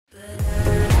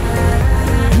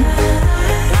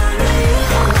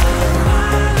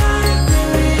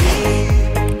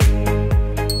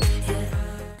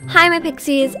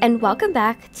Pixies, and welcome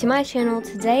back to my channel.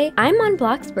 Today I'm on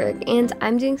Bloxburg and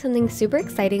I'm doing something super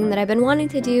exciting that I've been wanting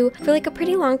to do for like a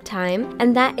pretty long time,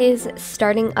 and that is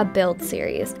starting a build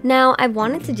series. Now I've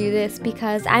wanted to do this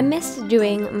because I missed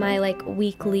doing my like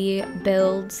weekly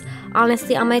builds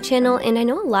honestly on my channel, and I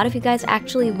know a lot of you guys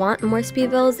actually want more speed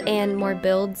builds and more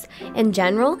builds in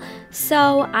general,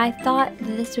 so I thought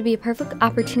that this would be a perfect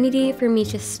opportunity for me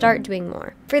to start doing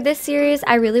more. For this series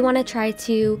I really want to try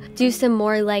to do some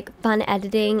more like fun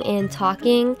editing and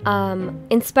talking,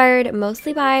 inspired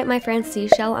mostly by my friend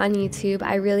Seashell on YouTube.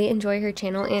 I really enjoy her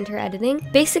channel and her editing.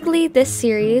 Basically, this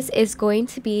series is going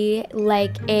to be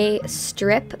like a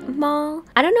strip mall.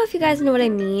 I don't know if you guys know what I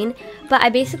mean, but I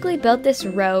basically built this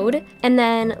road and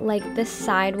then like this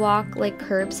sidewalk like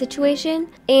curb situation,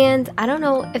 and I don't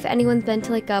know if anyone's been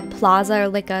to like a plaza or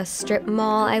like a strip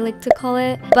mall, I like to call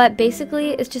it, but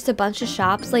basically it's just a bunch of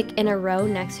shops like in a row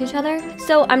next to each other.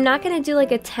 So I'm not gonna do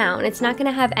like a town. It's not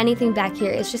gonna have anything back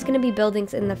here. It's just gonna be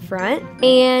buildings in the front.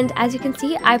 And as you can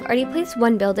see, I've already placed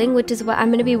one building, which is what I'm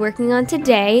gonna be working on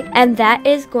today, and that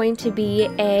is going to be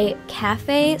a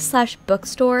cafe slash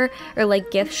bookstore or like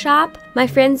gift shop. My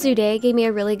friend Zude gave me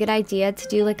a really good idea to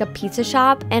do like a pizza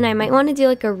shop, and I might want to do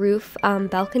like a roof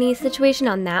balcony situation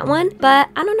on that one, but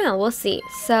I don't know, we'll see.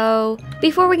 So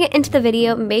before we get into the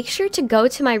video, make sure to go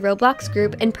to my Roblox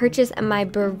group and purchase my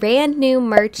brand new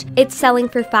merch. It's selling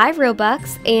for 5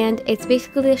 Robux, and it's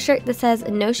basically a shirt that says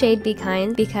 "No shade, be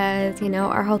kind," because you know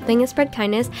our whole thing is spread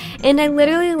kindness, and I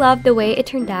literally love the way it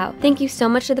turned out. Thank you so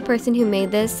much to the person who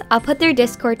made this. I'll put their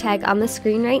Discord tag on the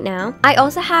screen right now. I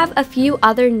also have a few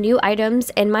other new items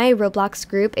in my Roblox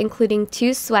group, including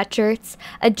 2 sweatshirts,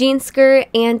 a jean skirt,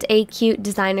 and a cute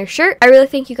designer shirt. I really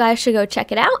think you guys should go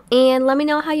check it out and let me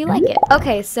know how you like it.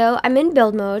 Okay, so I'm in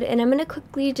build mode, and I'm gonna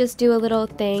quickly just do a little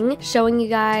thing showing you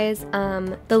guys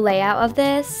the layout of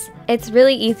this. It's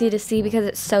really easy to see because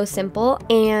it's so simple,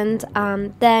 and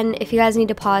then if you guys need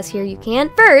to pause here, you can.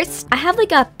 First, I have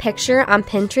like a picture on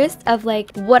Pinterest of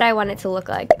like what I want it to look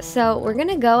like. So we're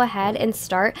gonna go ahead and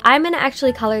start. I'm gonna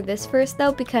actually color this first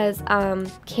though, because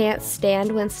can't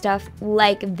stand when stuff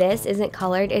like this isn't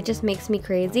colored. It just makes me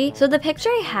crazy. So the picture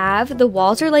I have, the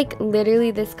walls are like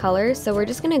literally this color, so we're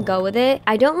just gonna go with it.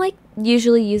 I don't like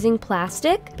usually using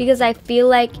plastic because I feel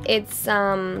like it's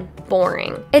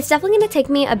boring. It's definitely gonna take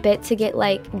me a bit to get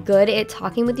like good at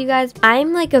talking with you guys.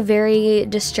 I'm like a very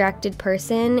distracted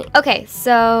person. Okay,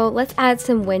 so let's add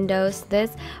some windows to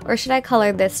this, or should I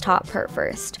color this top part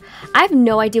first? I have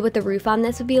no idea what the roof on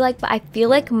this would be like, but I feel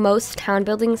like most town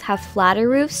buildings have flatter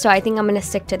roofs, so I think I'm gonna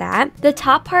stick to that. The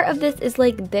top part of this is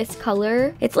like this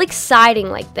color. It's like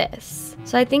siding like this.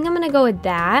 So I think I'm gonna go with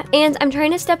that. And I'm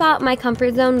trying to step out my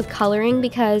comfort zone with coloring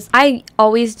because I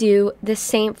always do the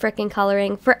same freaking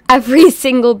coloring for every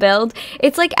single build.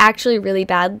 It's like actually really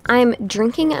bad. I'm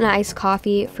drinking an iced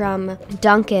coffee from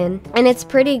Dunkin', and it's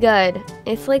pretty good.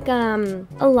 It's like a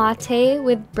latte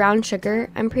with brown sugar,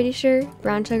 I'm pretty sure.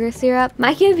 Brown sugar syrup.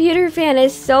 My computer fan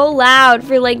is so loud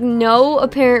for like no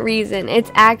apparent reason.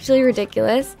 It's actually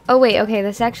ridiculous. Oh wait, okay,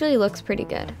 this actually looks pretty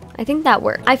good. I think that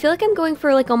worked. I feel like I'm going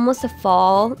for like almost a fall.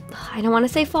 I don't want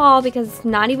to say fall because it's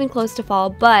not even close to fall,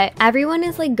 but everyone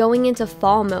is like going into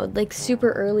fall mode like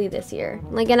super early this year.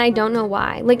 Like, and I don't know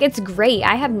why. Like, it's great.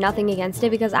 I have nothing against it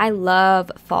because I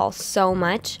love fall so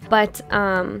much, but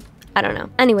I don't know.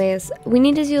 Anyways, we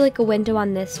need to do like a window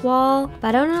on this wall, but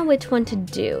I don't know which one to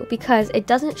do because it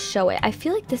doesn't show it. I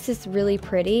feel like this is really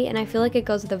pretty and I feel like it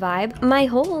goes with the vibe. My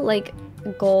whole like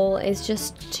goal is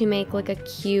just to make like a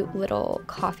cute little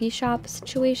coffee shop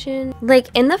situation. Like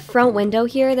in the front window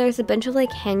here, there's a bunch of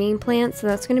like hanging plants, so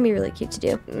that's gonna be really cute to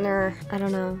do. I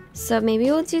don't know. So maybe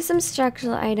we'll do some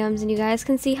structural items and you guys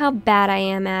can see how bad I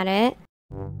am at it.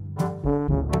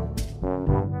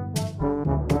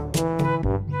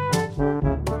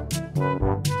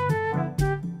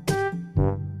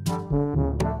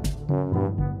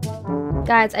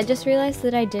 Guys, I just realized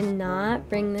that I did not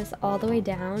bring this all the way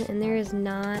down, and there is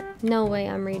no way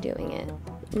I'm redoing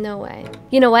it. No way.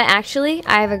 You know what? Actually,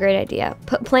 I have a great idea.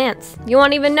 Put plants. You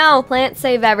won't even know. Plants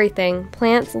save everything.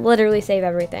 Plants literally save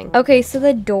everything. Okay, so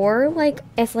the door, like,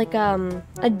 it's like a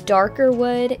darker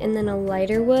wood and then a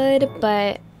lighter wood,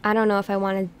 but I don't know if I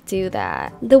want to do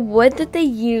that. The wood that they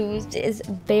used is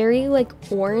very like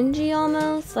orangey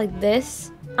almost, like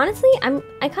this. Honestly,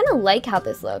 I kind of like how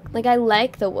this looks. Like, I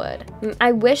like the wood.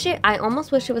 I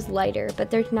almost wish it was lighter, but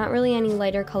there's not really any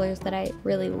lighter colors that I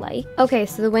really like. Okay,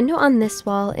 so the window on this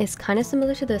wall is kind of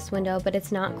similar to this window, but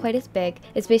it's not quite as big.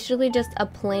 It's basically just a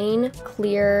plain,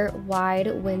 clear, wide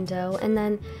window. And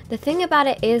then the thing about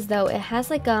it is, though, it has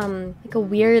like a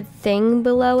weird thing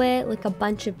below it, like a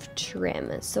bunch of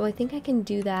trim. So I think I can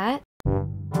do that.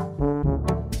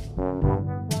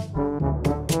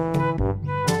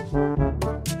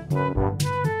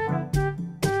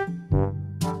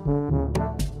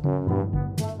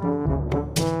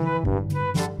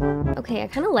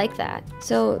 kind of like that.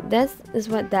 So this is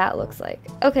what that looks like.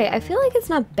 Okay, I feel like it's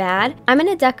not bad. I'm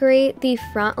gonna decorate the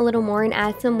front a little more and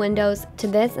add some windows to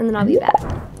this, and then I'll be back.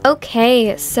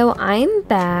 Okay, so I'm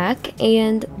back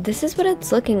and this is what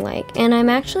it's looking like, and I'm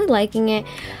actually liking it.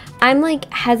 I'm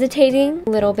like hesitating a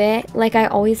little bit, like I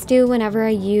always do whenever I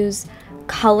use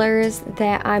colors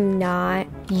that I'm not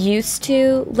used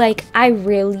to. Like I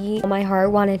really, in my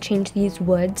heart, want to change these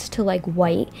woods to like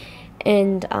white,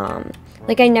 and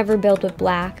like I never build with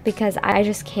black because I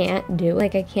just can't do it.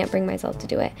 Like I can't bring myself to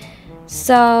do it.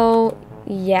 So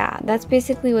yeah, that's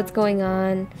basically what's going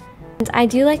on. And I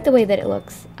do like the way that it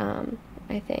looks,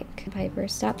 I think. Piper,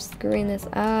 stop screwing this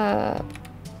up.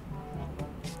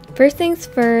 First things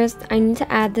first, I need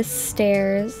to add the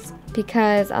stairs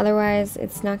because otherwise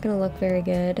it's not gonna look very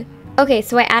good. Okay,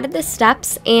 so I added the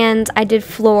steps and I did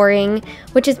flooring,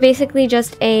 which is basically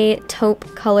just a taupe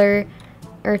color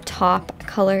or top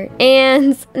color.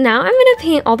 And now I'm gonna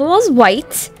paint all the walls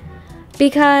white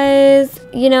because,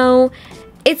 you know,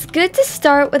 it's good to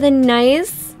start with a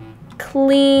nice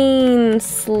clean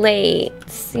slate.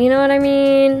 You know what I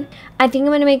mean? I think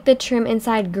I'm gonna make the trim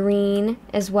inside green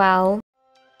as well.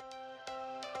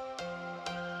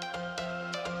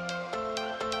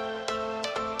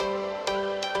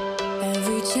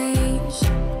 Every change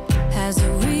has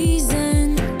a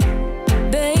reason,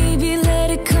 baby, let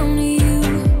it come to you.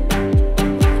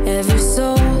 Every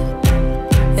soul,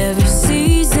 every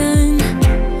season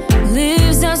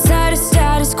lives outside of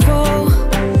status quo.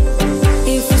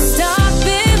 If we stop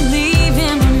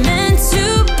believing we're meant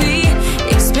to be,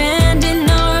 expanding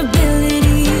our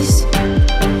abilities.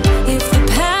 If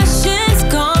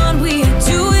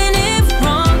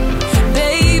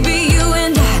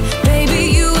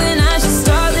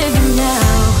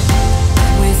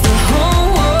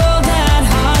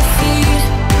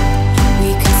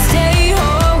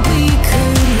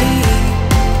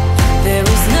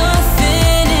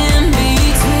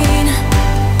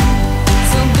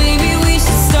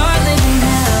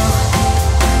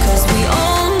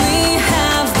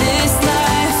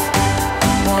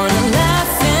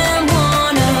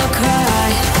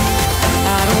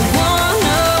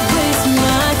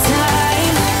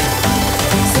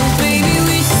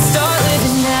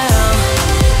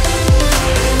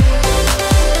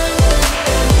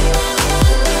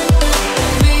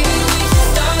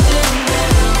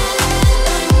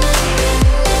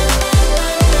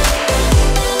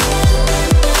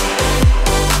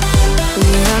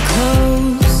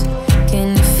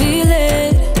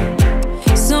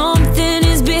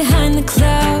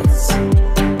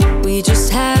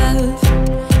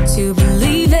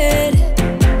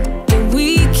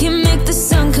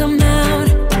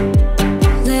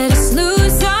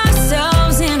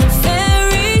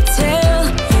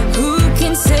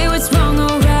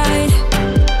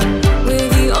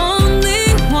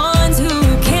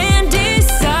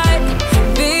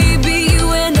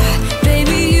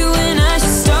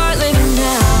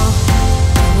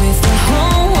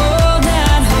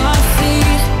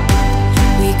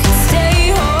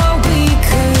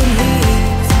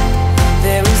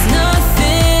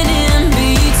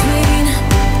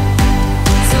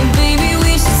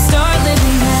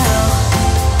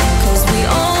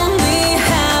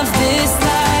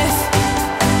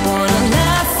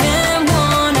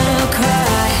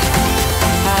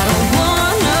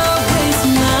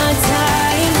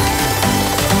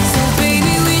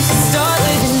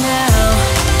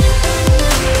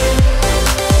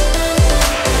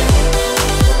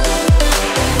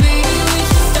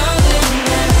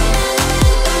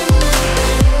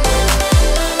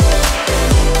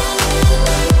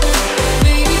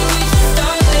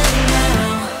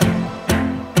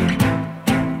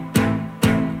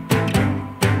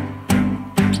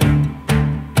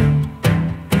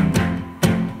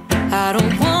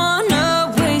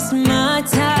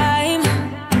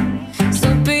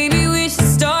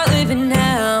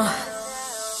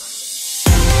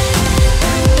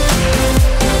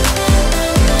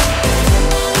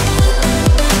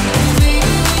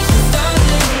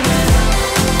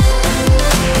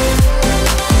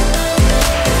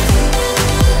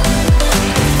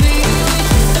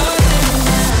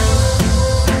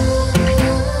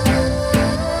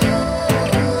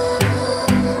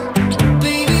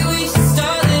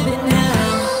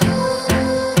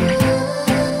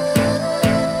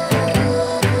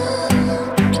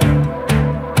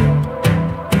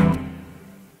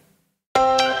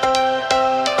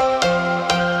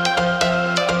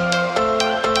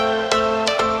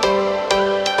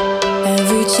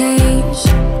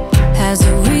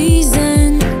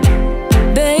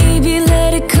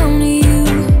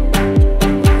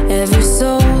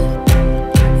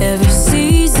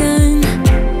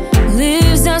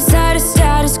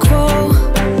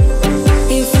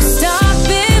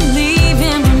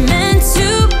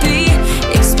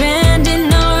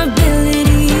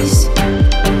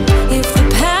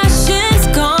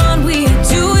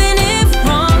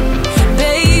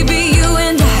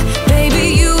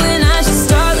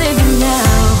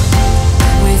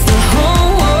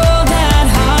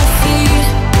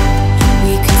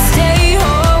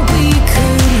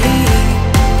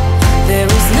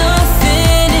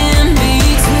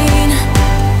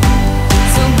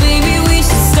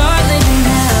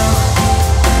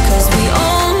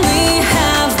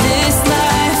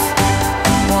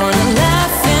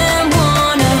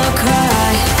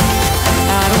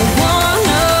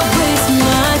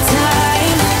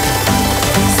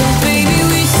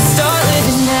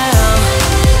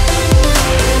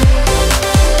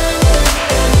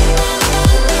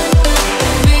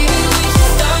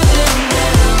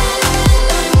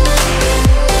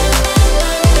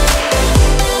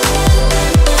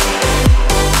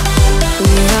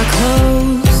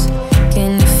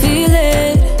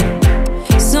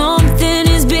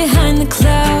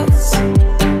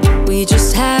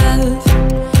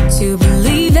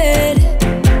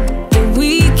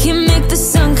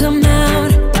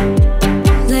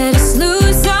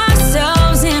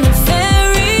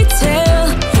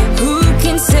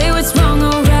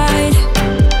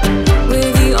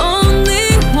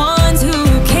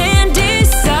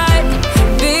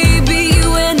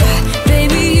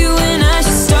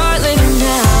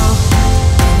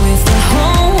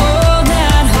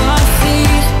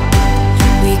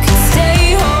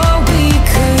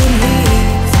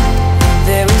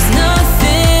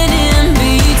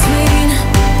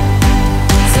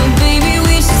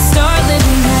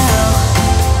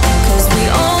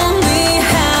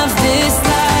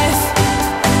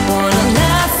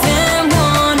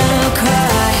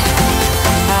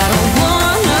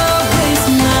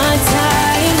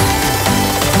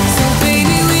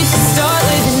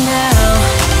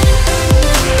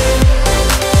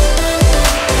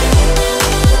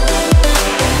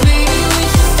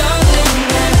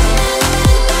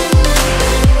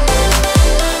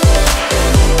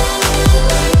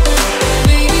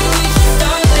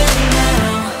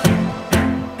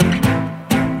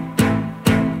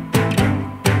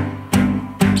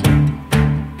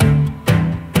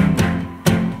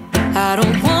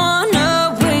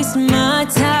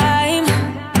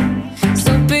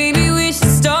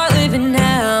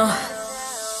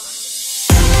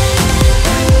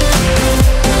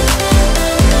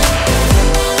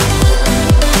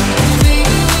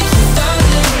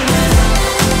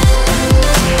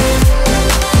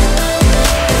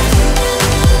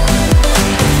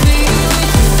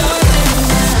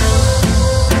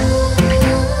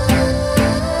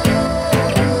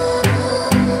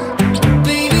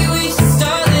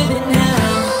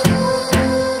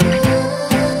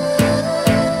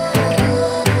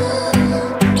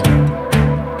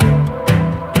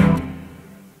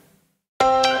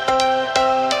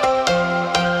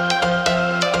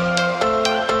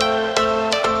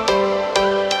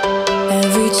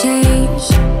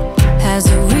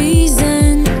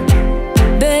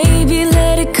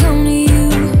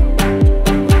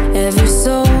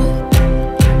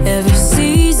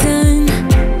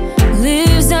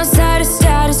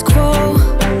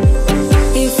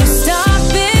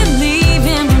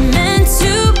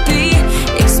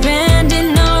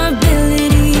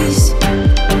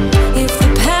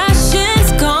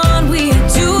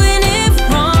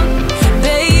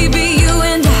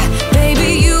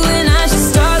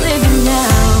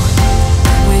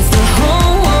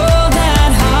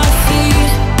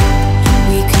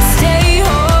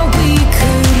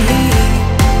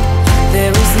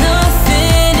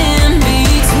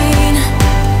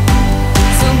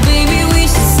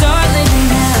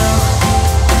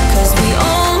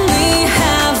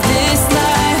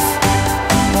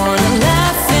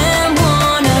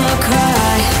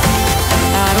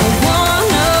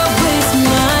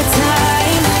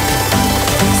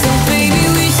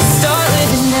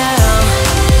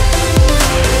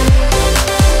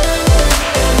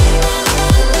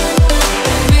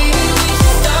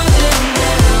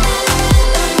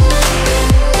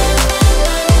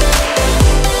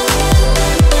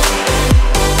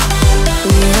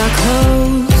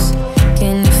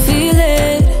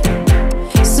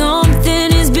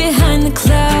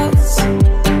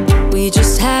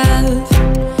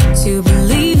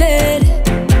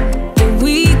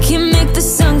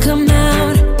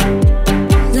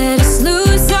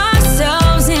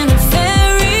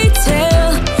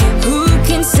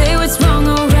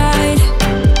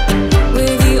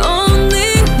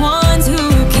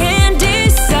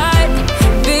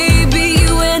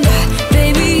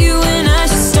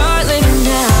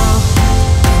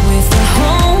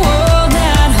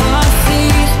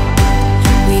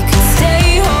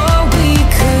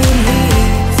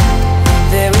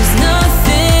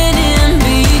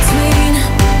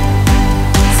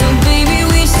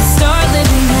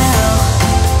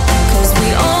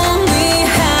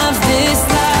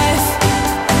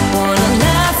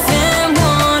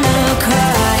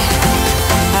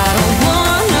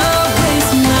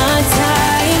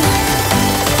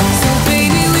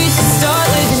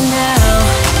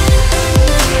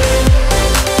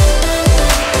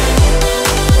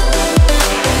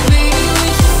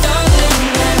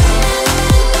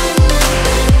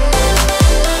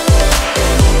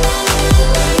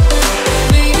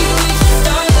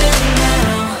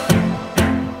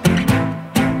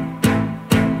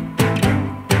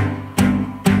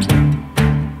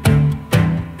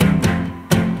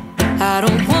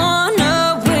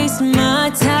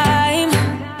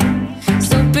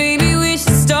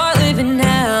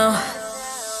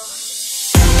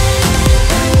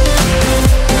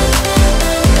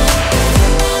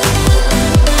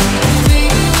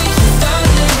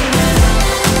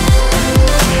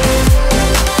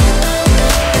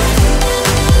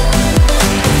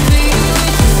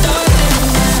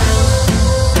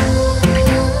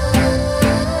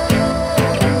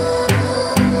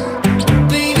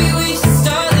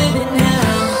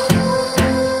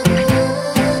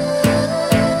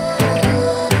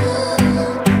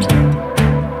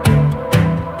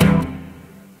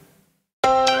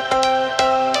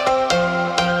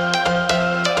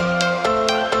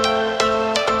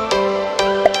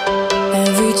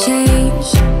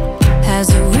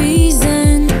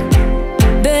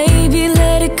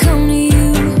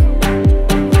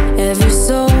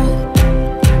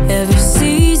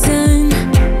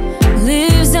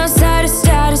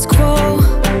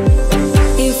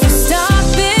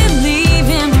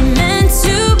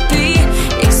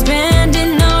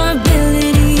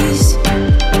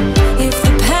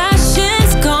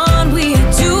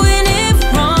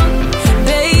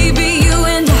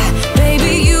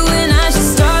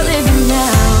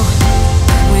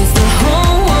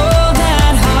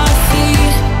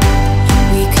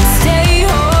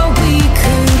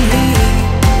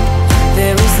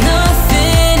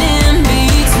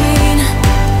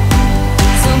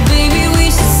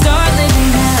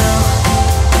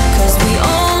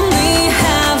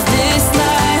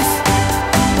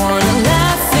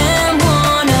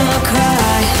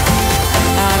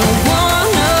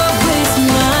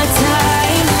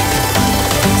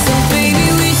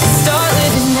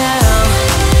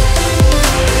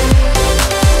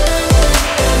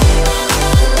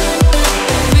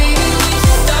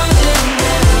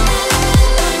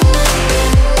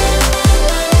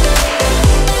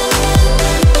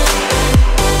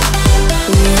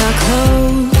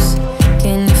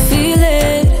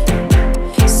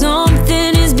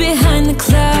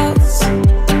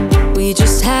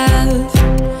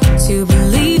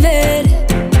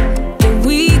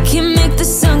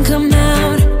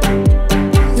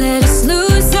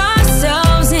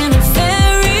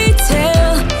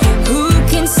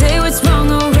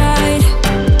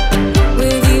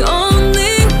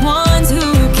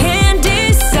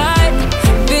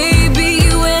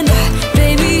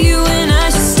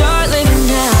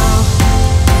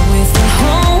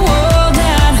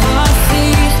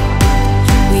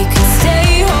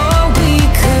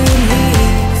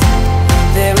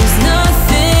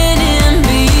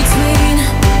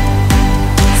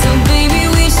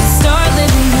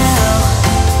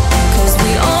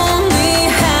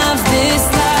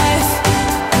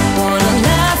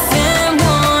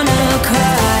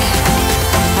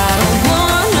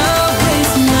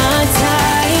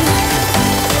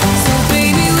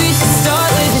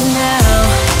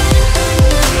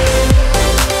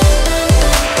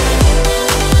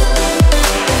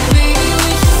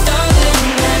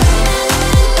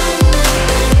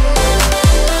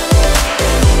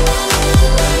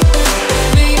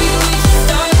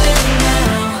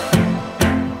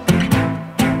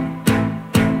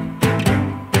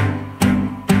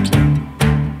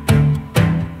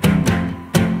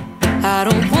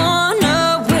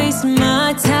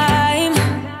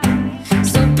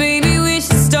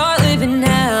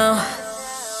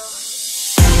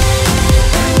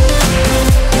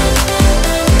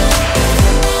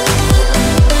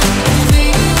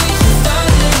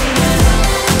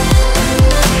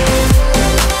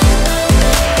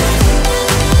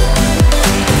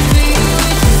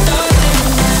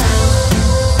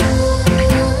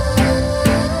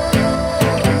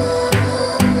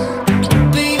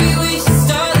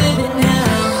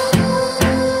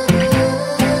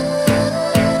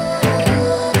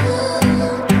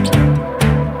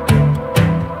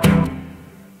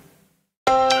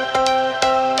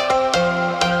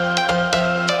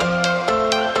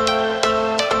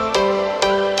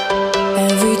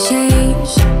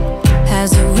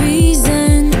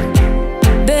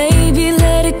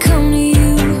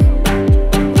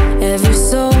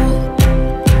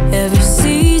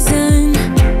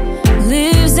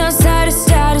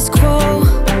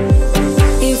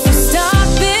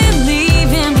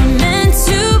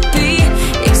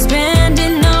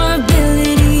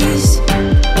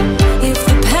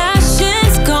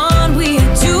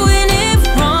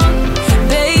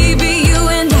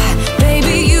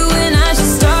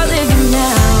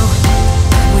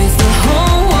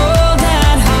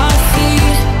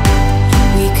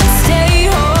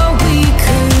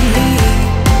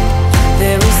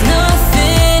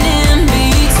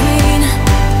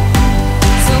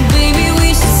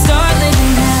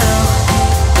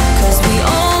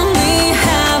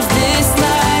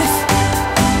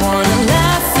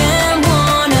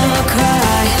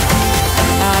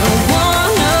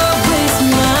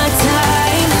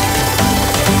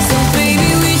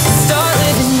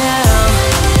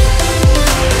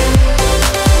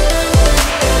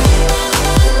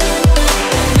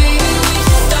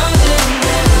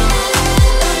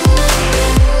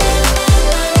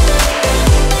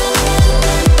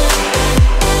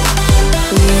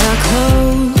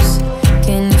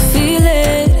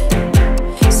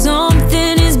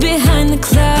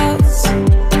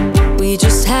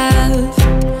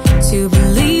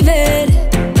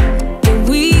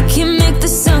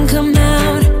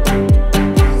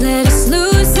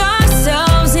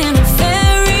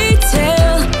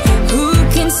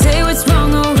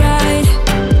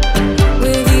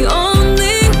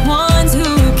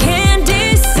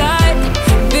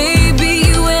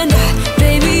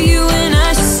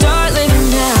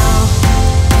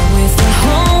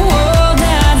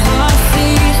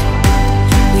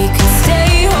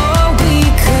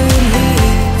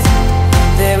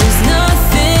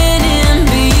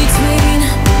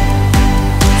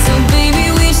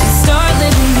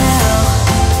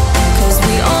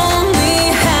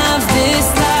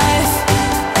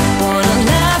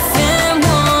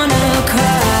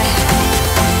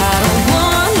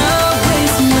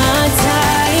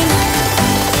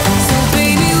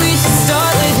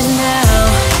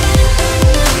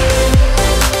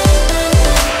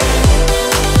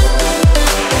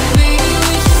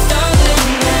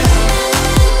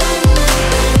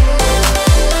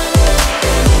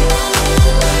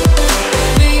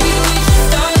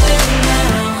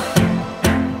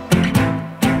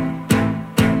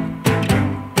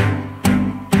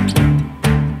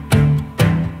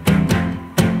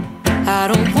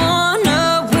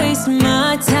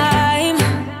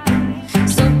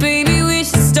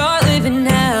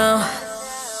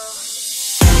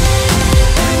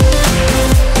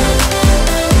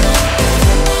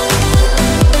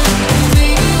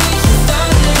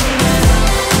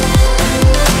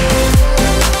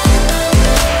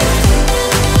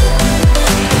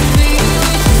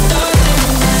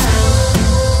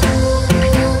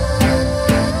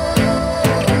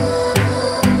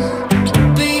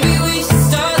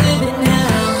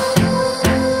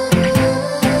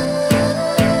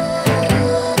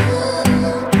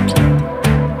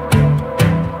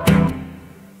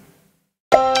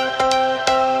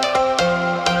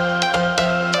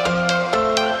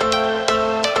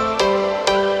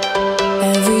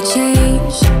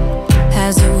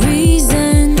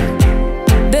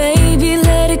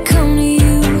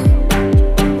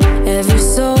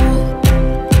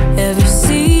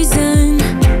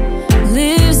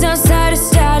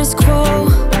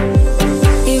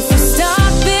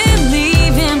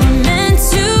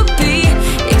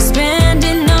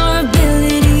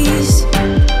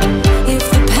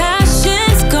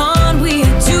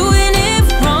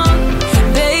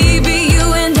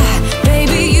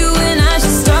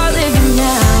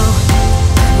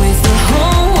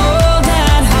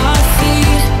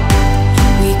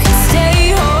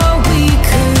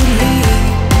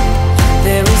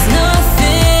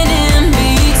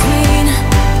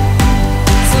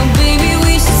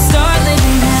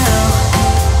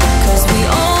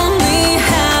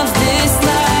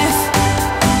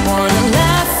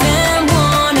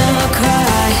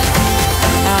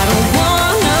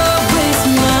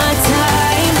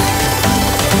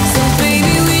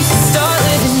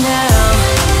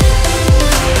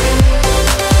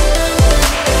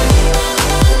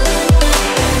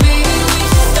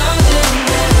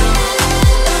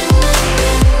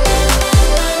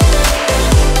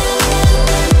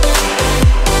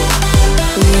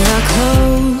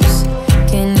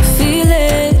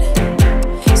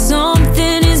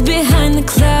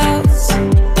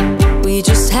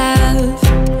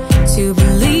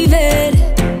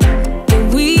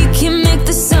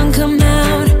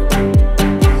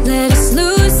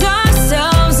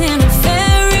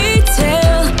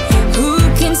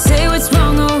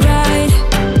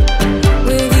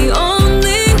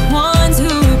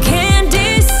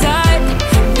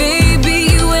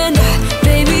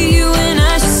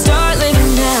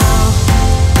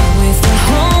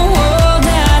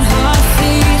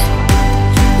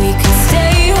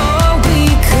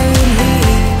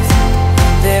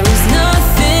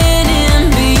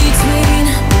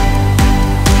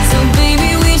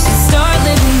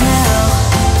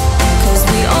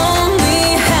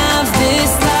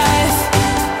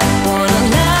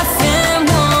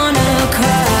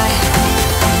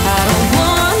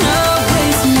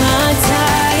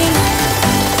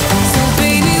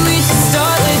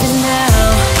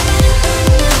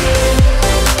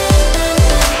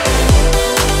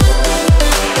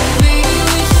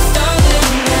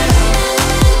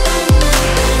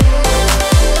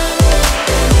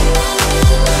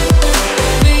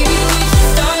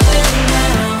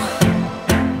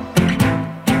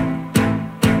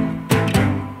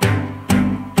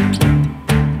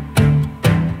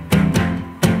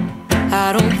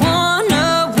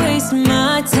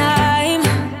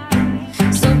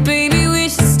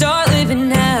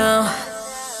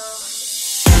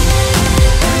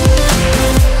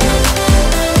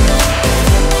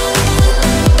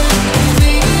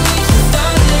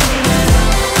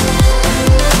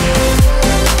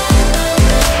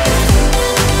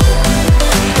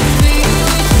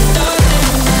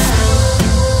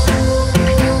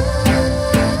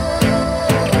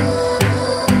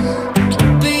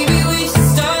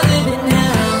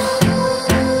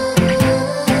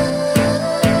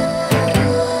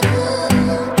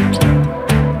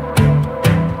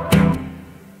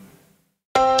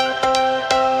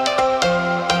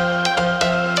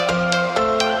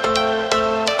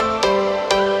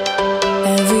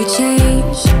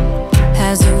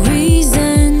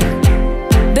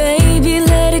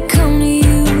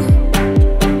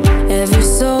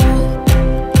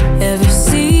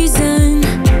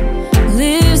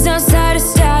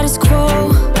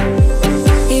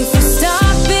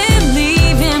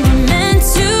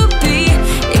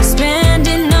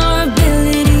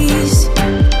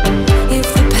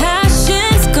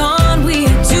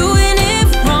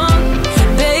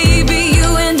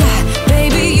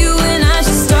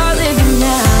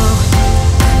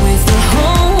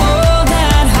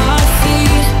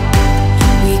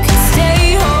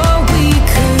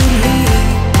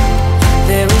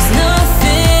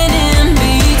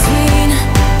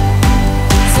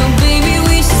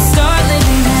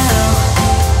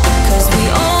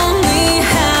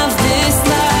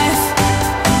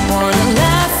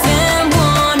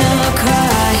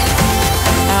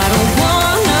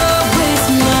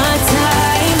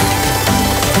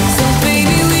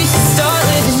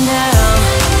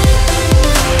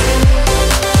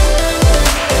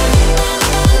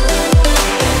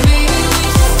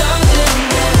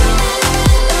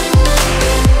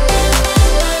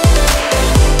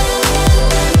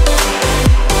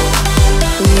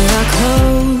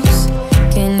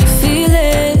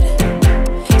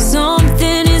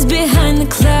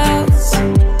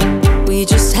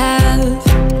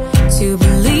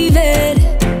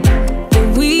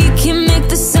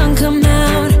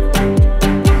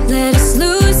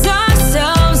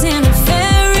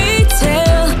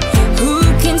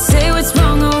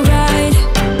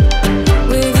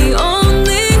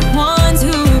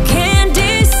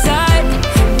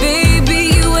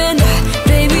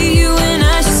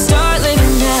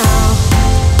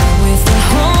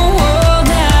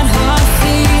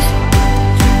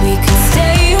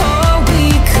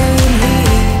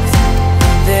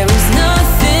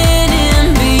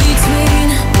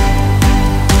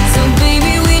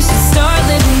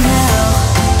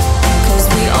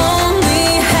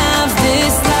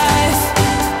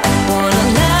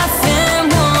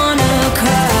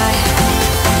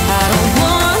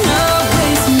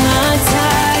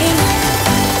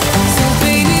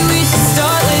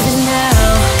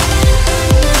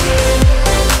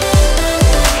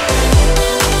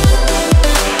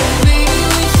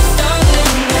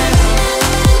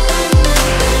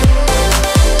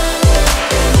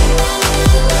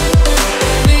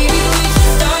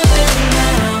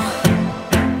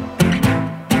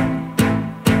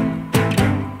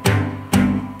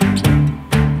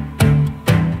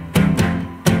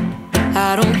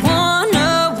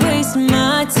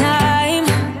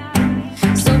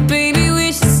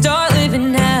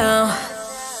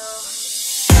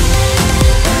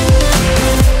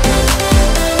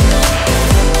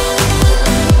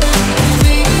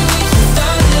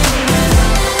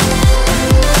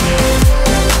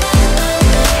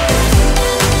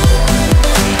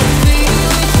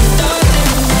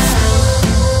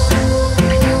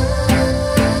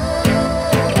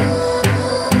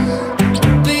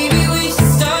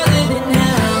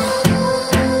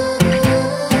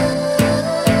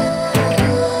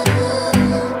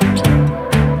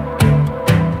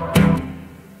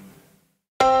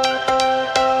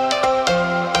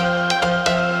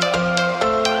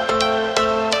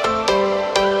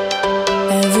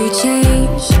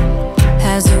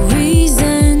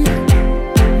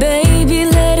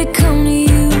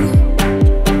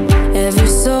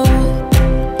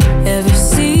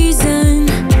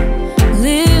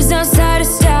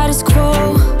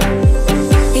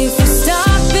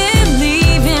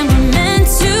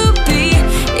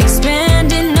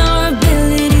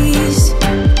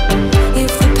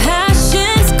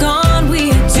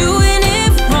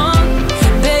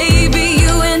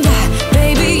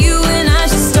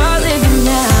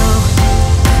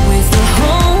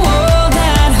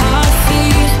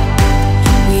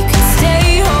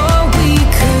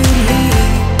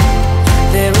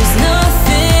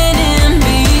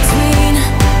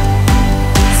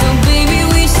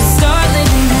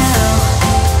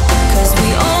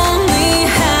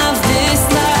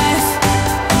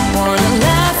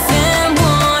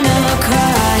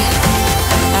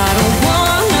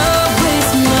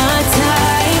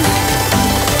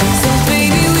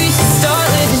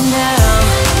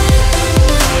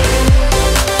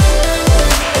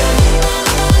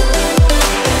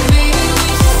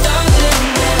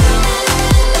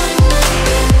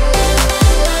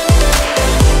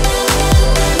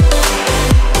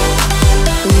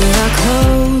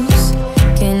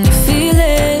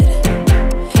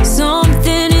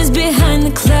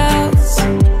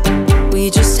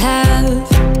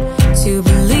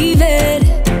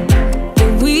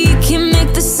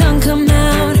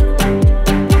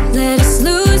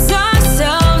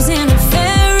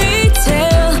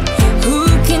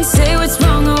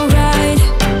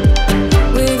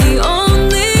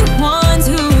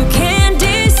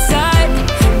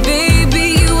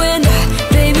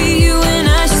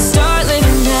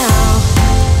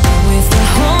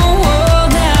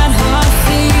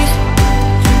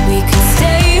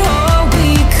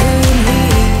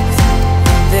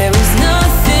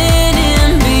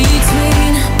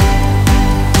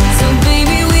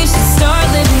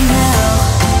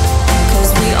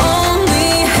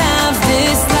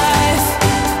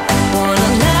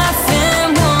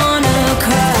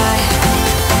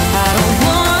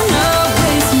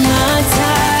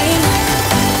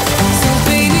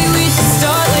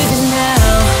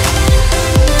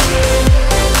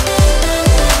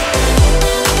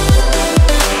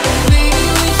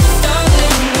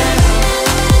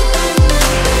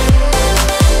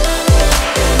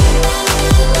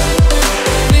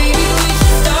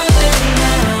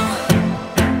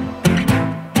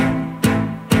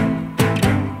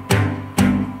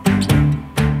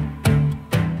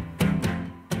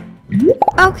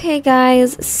Okay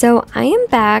guys, so I am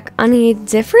back on a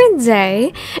different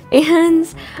day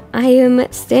and I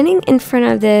am standing in front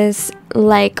of this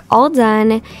like all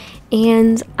done,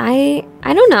 and I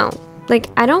don't know. Like,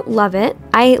 I don't love it.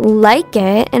 I like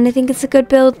it, and I think it's a good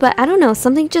build, but I don't know,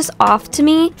 something just off to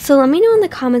me. So let me know in the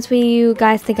comments what you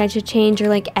guys think I should change or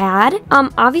like add.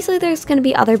 Obviously there's gonna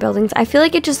be other buildings. I feel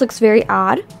like it just looks very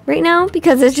odd right now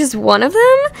because it's just one of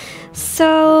them.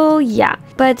 So yeah,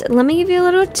 but let me give you a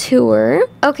little tour.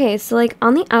 Okay, so like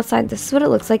on the outside, this is what it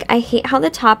looks like. I hate how the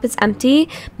top is empty.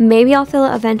 Maybe I'll fill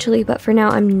it eventually, but for now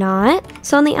I'm not.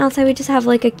 So on the outside, we just have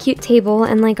like a cute table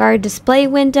and like our display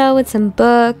window with some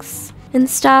books and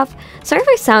stuff. Sorry if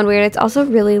I sound weird. It's also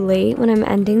really late when I'm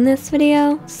ending this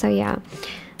video. So yeah.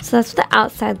 So that's what the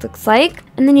outside looks like.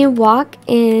 And then you walk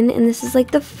in and this is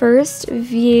like the first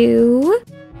view.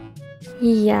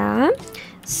 Yeah.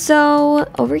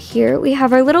 So over here we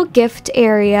have our little gift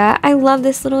area. I love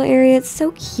this little area. It's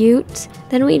so cute.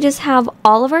 Then we just have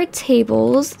all of our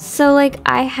tables. So like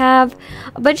I have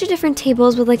a bunch of different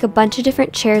tables with like a bunch of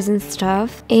different chairs and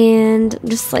stuff, and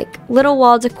just like little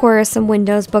wall decor, some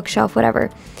windows, bookshelf, whatever.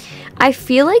 I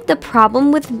feel like the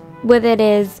problem with it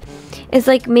is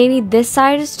like maybe this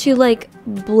side is too like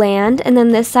bland and then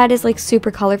this side is like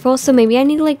super colorful, so maybe I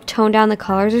need to like tone down the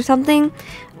colors or something.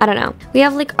 I don't know. We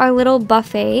have like our little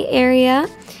buffet area,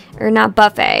 or not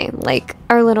buffet, like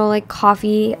our little like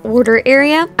coffee order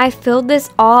area. I filled this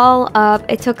all up.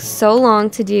 It took so long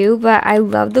to do, but I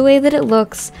love the way that it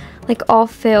looks like all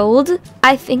filled.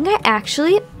 I think I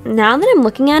actually, now that I'm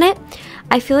looking at it,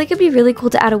 I feel like it'd be really cool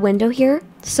to add a window here.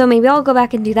 So maybe I'll go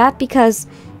back and do that, because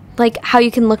like how you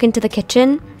can look into the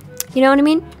kitchen, you know what I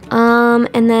mean?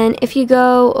 And then if you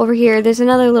go over here, there's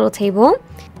another little table,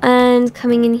 and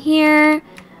coming in here,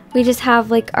 we just have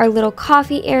like our little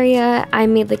coffee area. I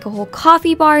made like a whole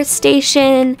coffee bar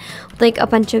station with like a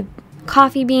bunch of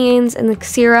coffee beans and like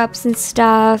syrups and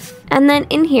stuff. And then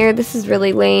in here, this is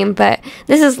really lame, but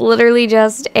this is literally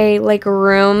just a like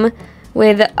room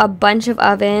with a bunch of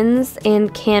ovens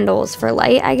and candles for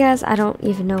light, I guess. I don't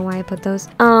even know why I put those.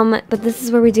 But this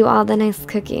is where we do all the nice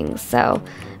cooking. So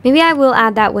maybe I will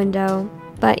add that window,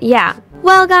 but yeah.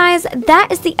 Well guys, that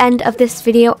is the end of this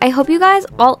video. I hope you guys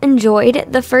all enjoyed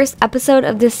the first episode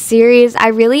of this series. I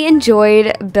really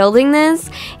enjoyed building this,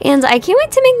 and I can't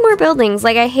wait to make more buildings.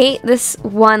 Like, I hate this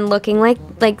one looking like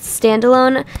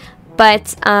standalone,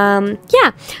 but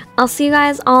yeah, I'll see you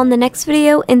guys all in the next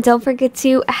video, and don't forget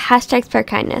to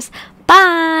 #SpreadKindness.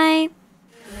 Bye!